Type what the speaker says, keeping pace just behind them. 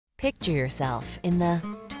Picture yourself in the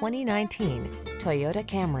 2019 Toyota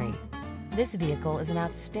Camry. This vehicle is an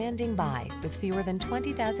outstanding buy with fewer than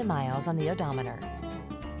 20,000 miles on the odometer.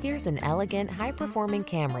 Here's an elegant, high-performing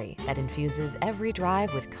Camry that infuses every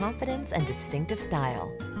drive with confidence and distinctive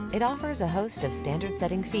style. It offers a host of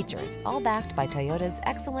standard-setting features, all backed by Toyota's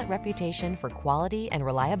excellent reputation for quality and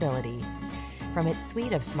reliability. From its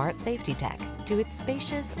suite of smart safety tech, to its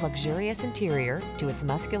spacious, luxurious interior, to its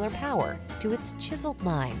muscular power, to its chiseled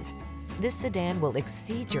lines, this sedan will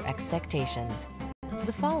exceed your expectations.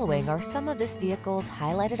 The following are some of this vehicle's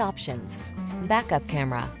highlighted options: backup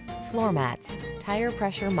camera, floor mats, tire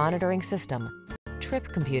pressure monitoring system, trip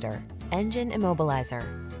computer, engine immobilizer.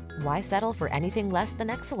 Why settle for anything less than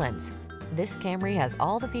excellence? This Camry has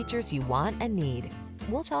all the features you want and need.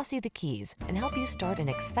 We'll toss you the keys and help you start an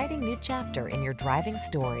exciting new chapter in your driving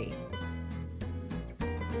story.